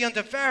send thee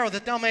unto Pharaoh,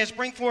 that thou mayest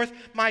bring forth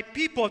my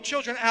people,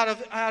 children out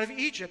of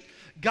Egypt.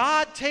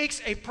 God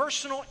takes a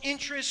personal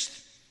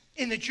interest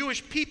in the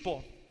Jewish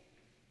people.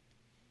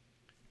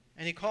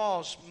 And He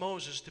calls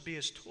Moses to be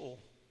His tool.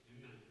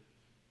 Amen.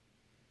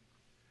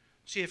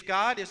 See, if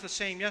God is the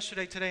same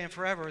yesterday, today, and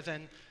forever,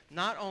 then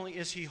not only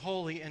is he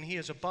holy and he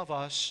is above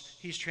us,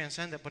 he's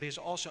transcendent, but he is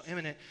also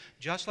immanent.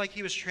 Just like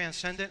he was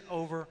transcendent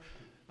over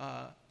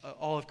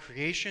all of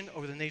creation,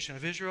 over the nation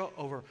of Israel,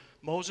 over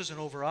Moses and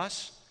over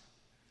us,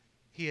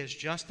 he is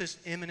just as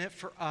immanent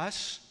for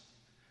us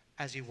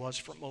as he was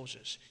for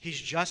Moses. He's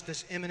just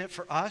as immanent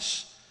for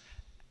us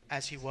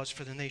as he was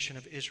for the nation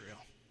of Israel.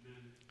 Amen.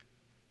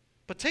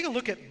 But take a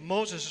look at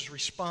Moses'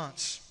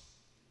 response.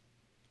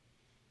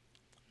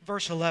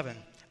 Verse 11,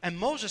 and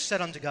Moses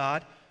said unto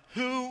God,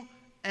 who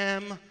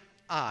am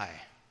I?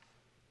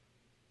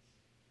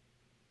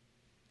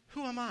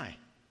 Who am I?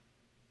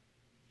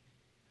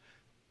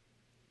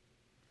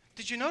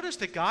 Did you notice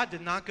that God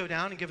did not go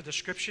down and give a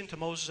description to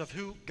Moses of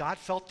who God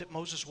felt that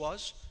Moses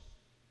was?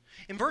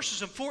 In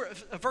verse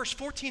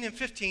 14 and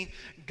 15,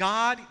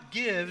 God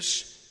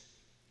gives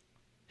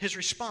his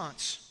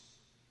response.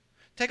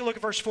 Take a look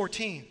at verse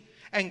 14.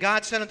 And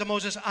God said unto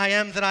Moses, I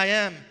am that I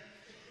am.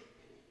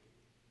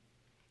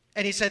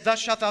 And he said, thus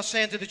shalt thou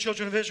say unto the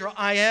children of Israel,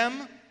 I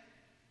am,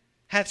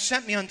 hath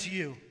sent me unto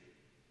you.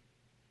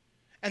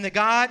 And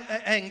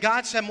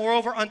God said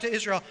moreover unto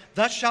Israel,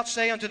 thus shalt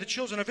say unto the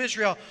children of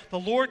Israel, the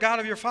Lord God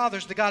of your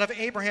fathers, the God of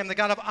Abraham, the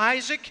God of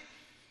Isaac,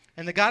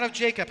 and the God of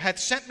Jacob hath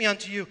sent me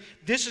unto you.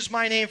 This is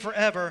my name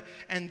forever,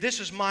 and this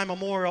is my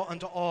memorial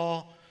unto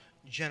all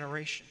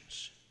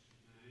generations.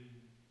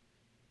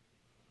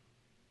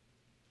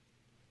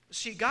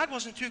 See, God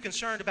wasn't too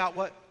concerned about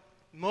what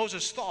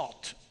Moses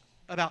thought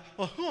about,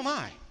 well, who am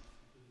I?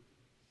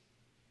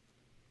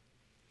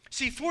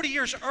 See, 40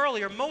 years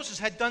earlier, Moses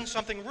had done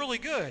something really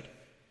good.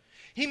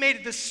 He made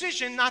a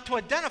decision not to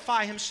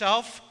identify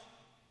himself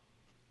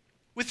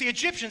with the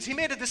Egyptians. He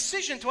made a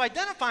decision to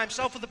identify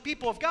himself with the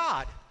people of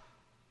God.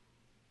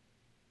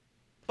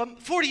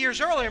 But 40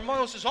 years earlier,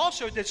 Moses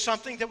also did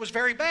something that was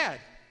very bad.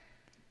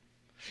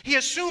 He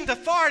assumed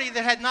authority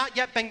that had not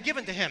yet been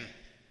given to him.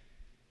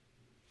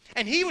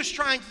 And he was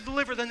trying to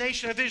deliver the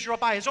nation of Israel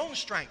by his own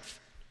strength.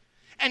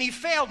 And he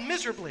failed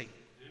miserably.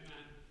 Amen.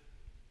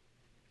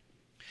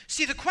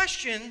 See,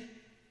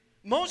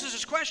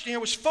 Moses' question here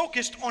was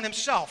focused on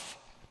himself.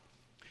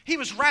 He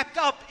was wrapped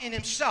up in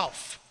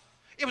himself.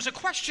 It was a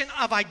question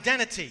of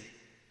identity.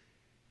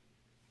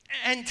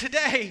 And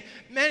today,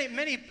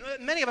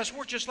 many of us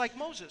were just like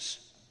Moses.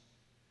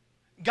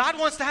 God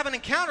wants to have an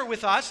encounter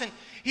with us, and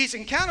he's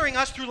encountering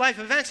us through life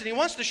events, and he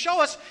wants to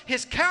show us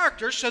his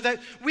character so that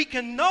we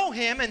can know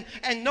him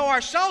and know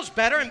ourselves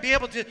better and be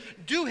able to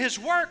do his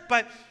work.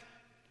 But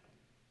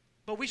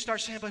we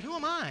start saying, but who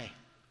am I?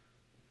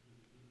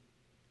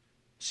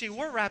 See,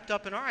 we're wrapped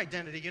up in our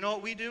identity. You know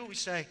what we do? We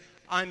say,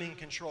 I'm in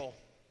control.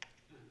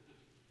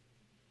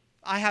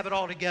 I have it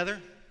all together.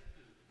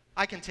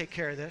 I can take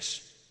care of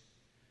this.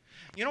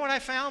 You know what I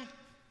found?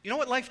 You know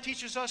what life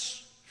teaches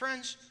us,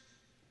 friends?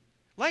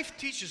 Life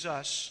teaches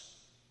us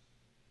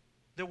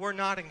that we're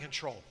not in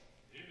control.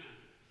 Amen.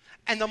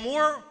 And the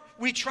more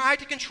we try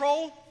to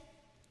control,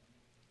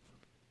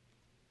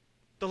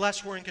 the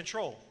less we're in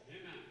control.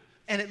 Amen.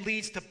 And it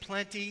leads to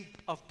plenty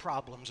of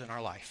problems in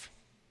our life.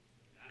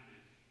 Amen.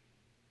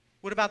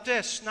 What about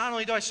this? Not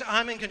only do I say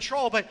I'm in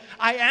control, but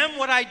I am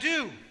what I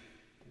do.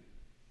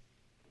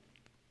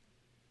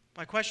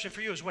 My question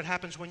for you is, what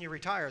happens when you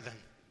retire then?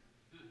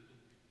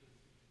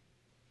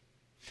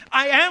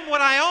 I am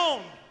what I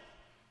own.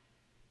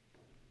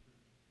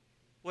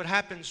 What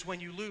happens when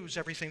you lose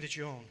everything that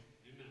you own?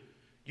 Amen.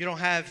 You don't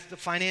have the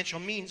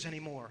financial means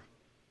anymore.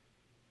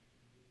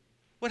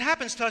 What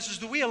happens to us is,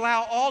 do we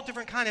allow all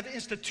different kind of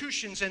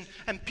institutions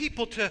and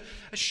people to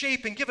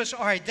shape and give us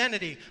our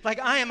identity? Like,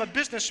 I am a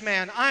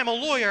businessman, I am a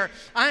lawyer,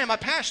 I am a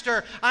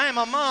pastor, I am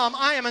a mom,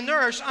 I am a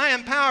nurse, I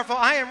am powerful,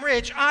 I am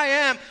rich, I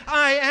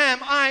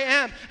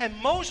am. And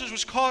Moses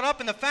was caught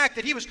up in the fact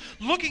that he was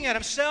looking at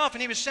himself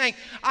and he was saying,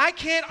 I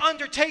can't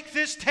undertake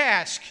this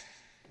task.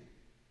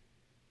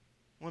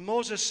 When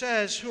Moses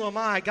says, who am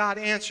I? God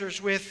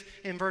answers with,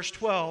 in verse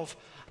 12,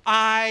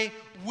 I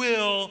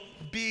will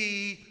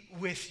be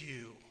with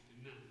you.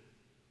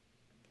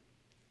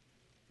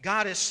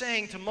 God is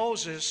saying to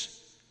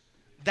Moses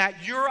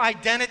that your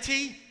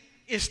identity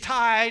is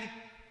tied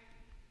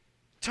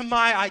to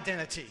my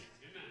identity.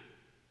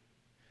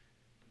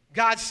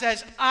 God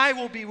says, I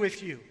will be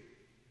with you.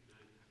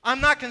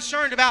 I'm not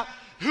concerned about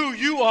who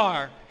you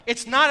are.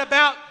 It's not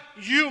about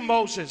you,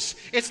 Moses.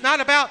 It's not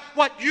about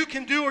what you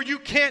can do or you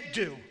can't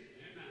do.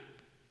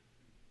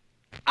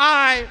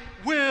 I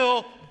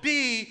will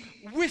be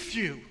with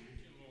you.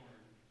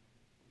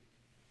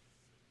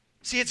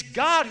 See, it's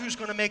God who's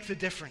going to make the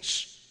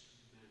difference.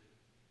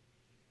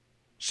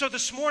 So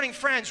this morning,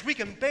 friends, we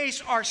can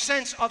base our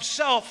sense of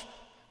self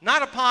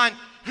not upon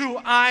who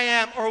I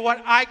am or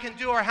what I can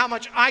do or how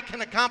much I can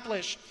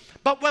accomplish,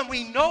 but when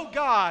we know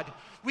God,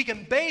 we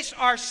can base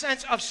our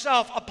sense of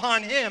self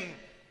upon Him.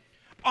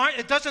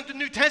 It doesn't, the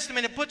New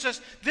Testament, it puts us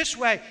this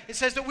way. It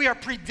says that we are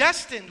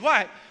predestined,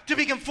 what? To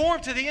be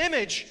conformed to the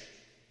image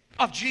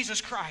of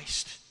Jesus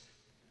Christ.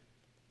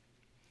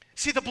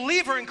 See, the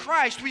believer in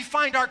Christ, we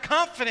find our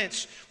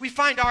confidence, we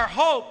find our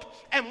hope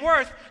and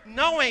worth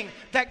knowing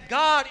that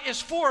God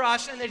is for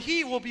us and that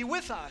He will be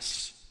with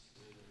us.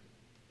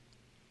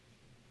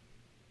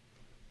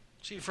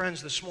 See,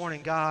 friends, this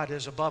morning God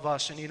is above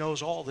us and He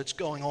knows all that's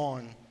going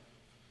on.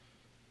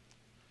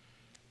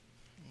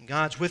 And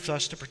God's with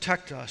us to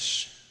protect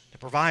us, to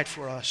provide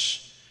for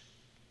us,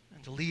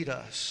 and to lead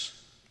us.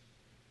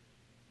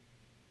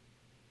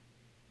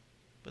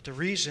 But the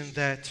reason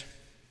that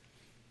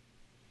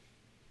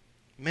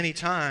many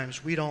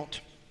times we don't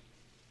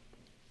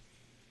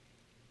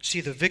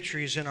see the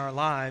victories in our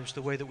lives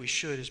the way that we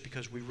should is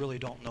because we really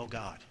don't know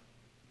God.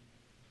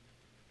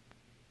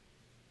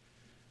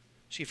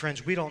 See,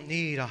 friends, we don't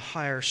need a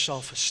higher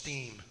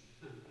self-esteem.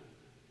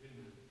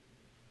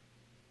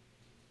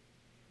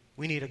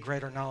 We need a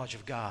greater knowledge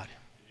of God.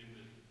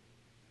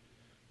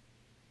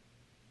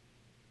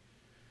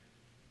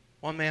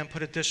 One man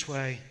put it this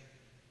way.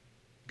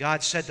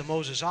 God said to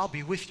Moses, I'll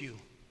be with you.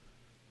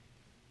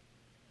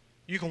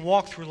 You can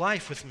walk through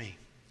life with me.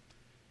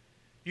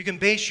 You can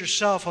base your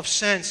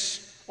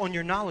self-sense on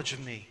your knowledge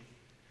of me.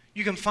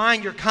 You can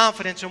find your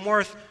confidence and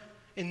worth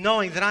in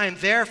knowing that I am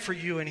there for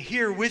you and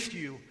here with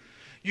you.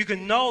 You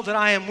can know that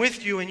I am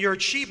with you in your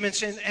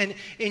achievements and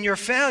in your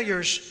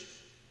failures.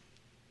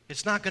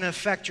 It's not going to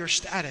affect your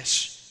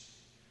status.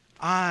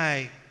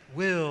 I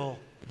will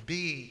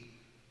be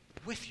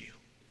with you.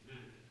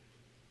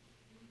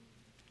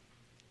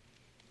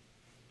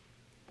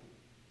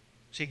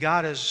 See,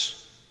 God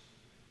is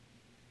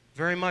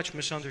very much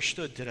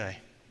misunderstood today.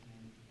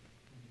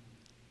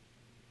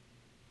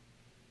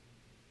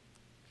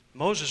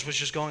 Moses was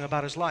just going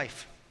about his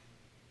life.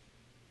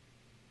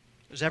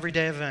 It was an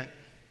everyday event.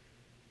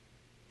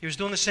 He was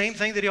doing the same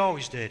thing that he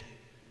always did.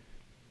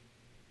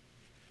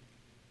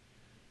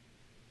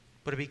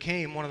 But it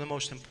became one of the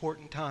most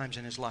important times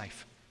in his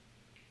life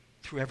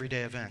through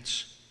everyday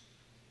events.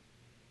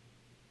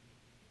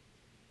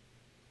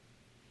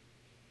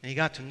 And he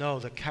got to know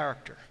the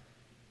character,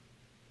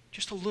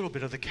 just a little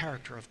bit of the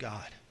character of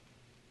God.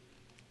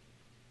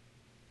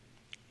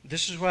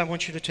 This is what I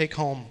want you to take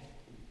home,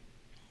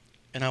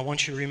 and I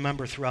want you to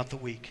remember throughout the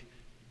week.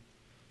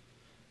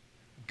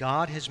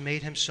 God has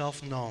made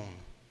himself known,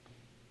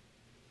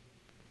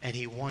 and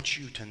he wants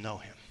you to know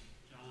him.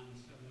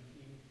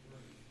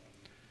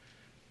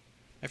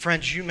 My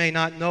friends, you may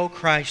not know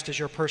Christ as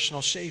your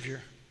personal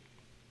Savior,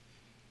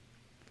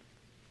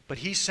 but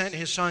he sent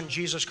his Son,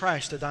 Jesus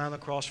Christ, to die on the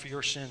cross for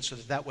your sins so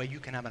that that way you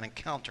can have an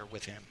encounter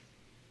with him.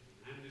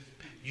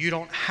 You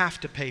don't have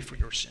to pay for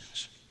your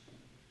sins.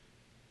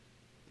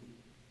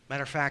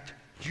 Matter of fact,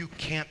 you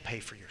can't pay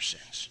for your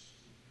sins.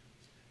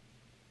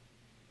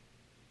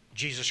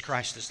 Jesus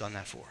Christ has done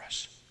that for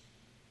us.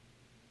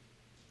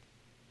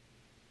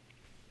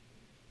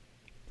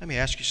 Let me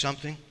ask you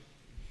something.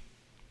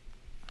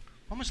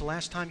 When was the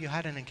last time you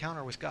had an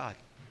encounter with God?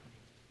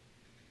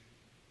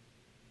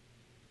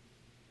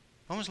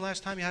 When was the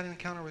last time you had an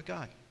encounter with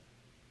God?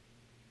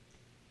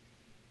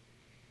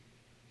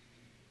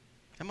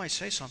 That might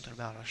say something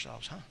about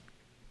ourselves, huh?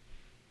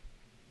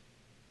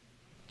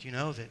 Do you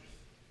know that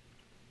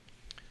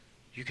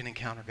you can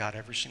encounter God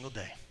every single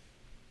day?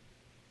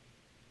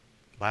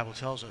 The Bible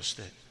tells us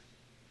that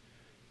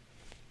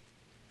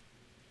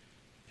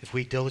if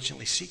we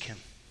diligently seek him,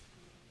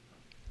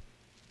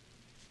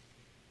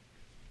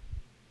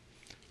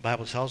 the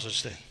Bible tells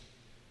us that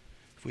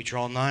if we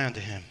draw nigh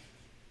unto him,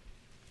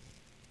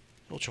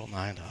 he'll draw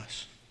nigh unto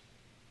us.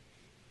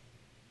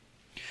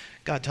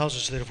 God tells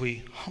us that if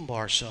we humble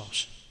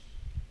ourselves,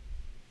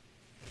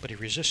 but he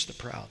resists the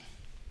proud.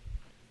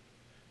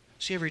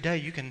 See, every day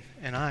you can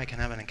and I can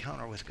have an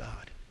encounter with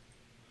God.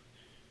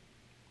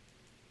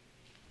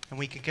 And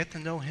we can get to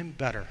know him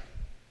better.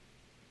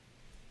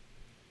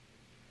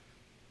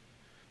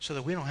 So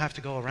that we don't have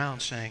to go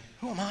around saying,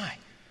 who am I?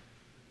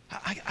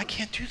 I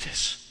can't do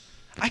this.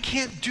 I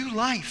can't do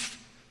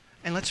life.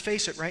 And let's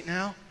face it right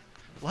now,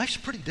 life's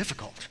pretty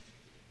difficult.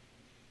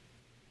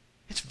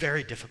 It's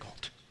very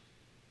difficult.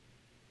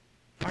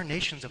 Our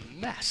nation's a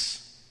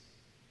mess.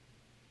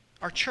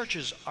 Our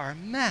churches are a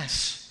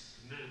mess.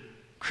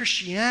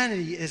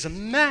 Christianity is a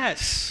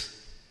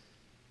mess.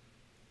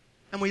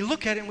 And we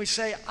look at it and we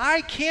say,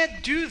 I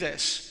can't do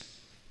this.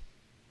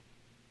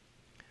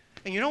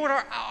 And you know what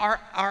our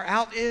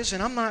out is?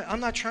 And I'm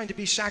not trying to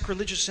be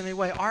sacrilegious in any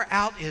way. Our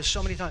out is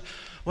so many times,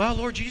 well,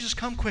 Lord Jesus,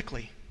 come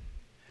quickly.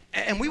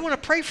 And we want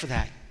to pray for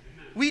that.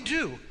 We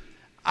do.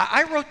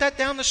 I wrote that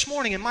down this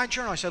morning in my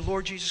journal. I said,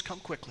 Lord Jesus, come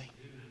quickly.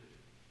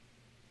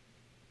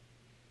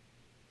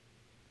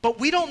 But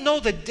we don't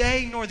know the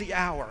day nor the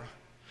hour.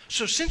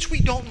 So since we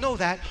don't know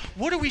that,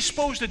 what are we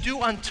supposed to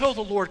do until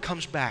the Lord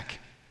comes back?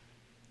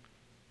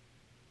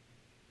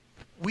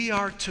 We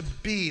are to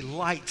be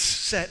lights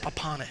set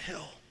upon a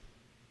hill.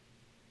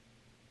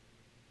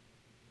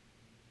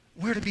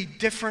 We're to be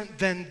different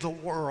than the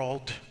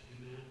world.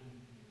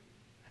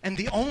 And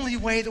the only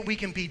way that we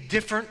can be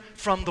different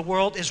from the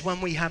world is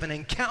when we have an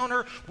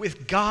encounter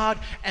with God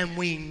and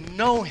we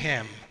know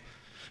him.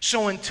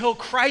 So until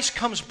Christ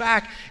comes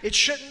back, it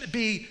shouldn't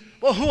be,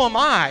 well, who am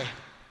I?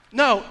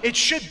 No, it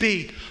should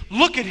be,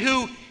 look at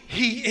who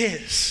he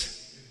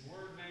is.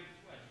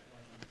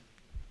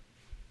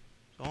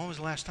 So when was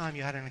the last time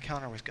you had an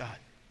encounter with God?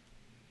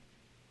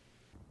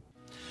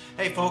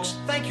 Hey folks,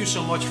 thank you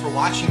so much for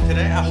watching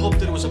today. I hope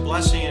that it was a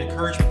blessing and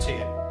encouragement to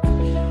you.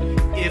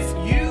 If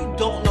you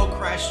don't know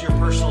Christ, your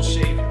personal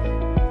Savior,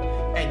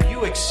 and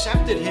you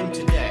accepted Him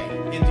today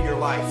into your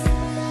life,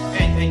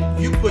 and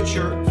you put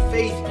your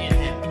faith in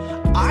Him,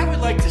 I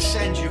would like to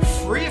send you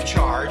free of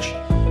charge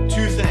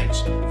 2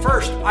 things.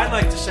 First, I'd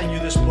like to send you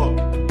this book,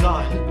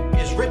 Done.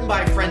 It's written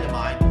by a friend of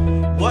mine,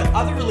 What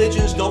Other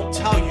Religions Don't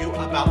Tell You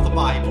About the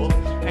Bible.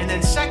 And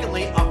then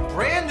secondly, a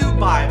brand new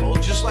Bible,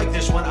 just like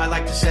this one, I'd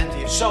like to send to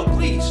you. So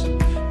please,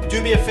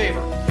 do me a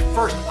favor.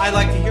 First, I'd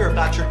like to hear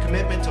about your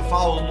commitment to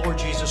follow the Lord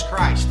Jesus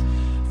Christ.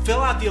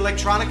 Fill out the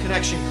electronic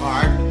connection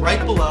card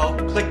right below,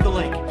 click the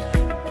link.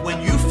 When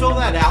you fill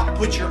that out,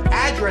 put your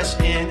address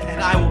in,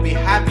 and I will be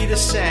happy to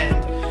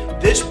send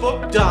this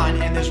book,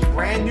 Done, and this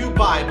brand new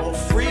Bible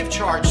free of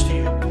charge to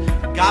you.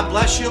 God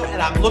bless you,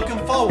 and I'm looking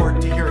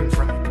forward to hearing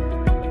from you.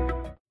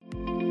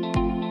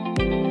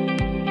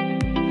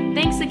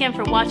 Thanks again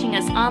for watching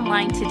us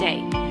online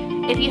today.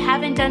 If you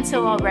haven't done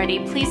so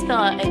already, please fill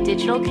out a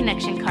digital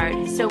connection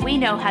card so we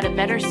know how to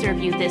better serve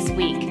you this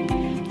week.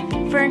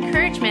 For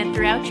encouragement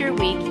throughout your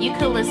week, you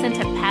can listen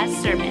to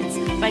past sermons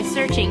by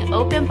searching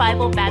Open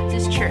Bible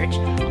Baptist Church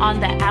on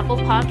the Apple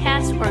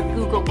Podcast or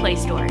Google Play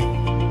Store.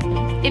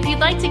 If you'd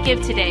like to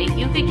give today,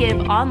 you could give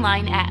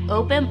online at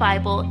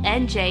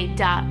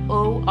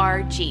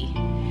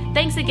openbiblenj.org.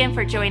 Thanks again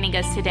for joining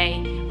us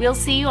today. We'll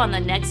see you on the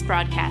next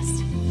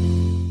broadcast.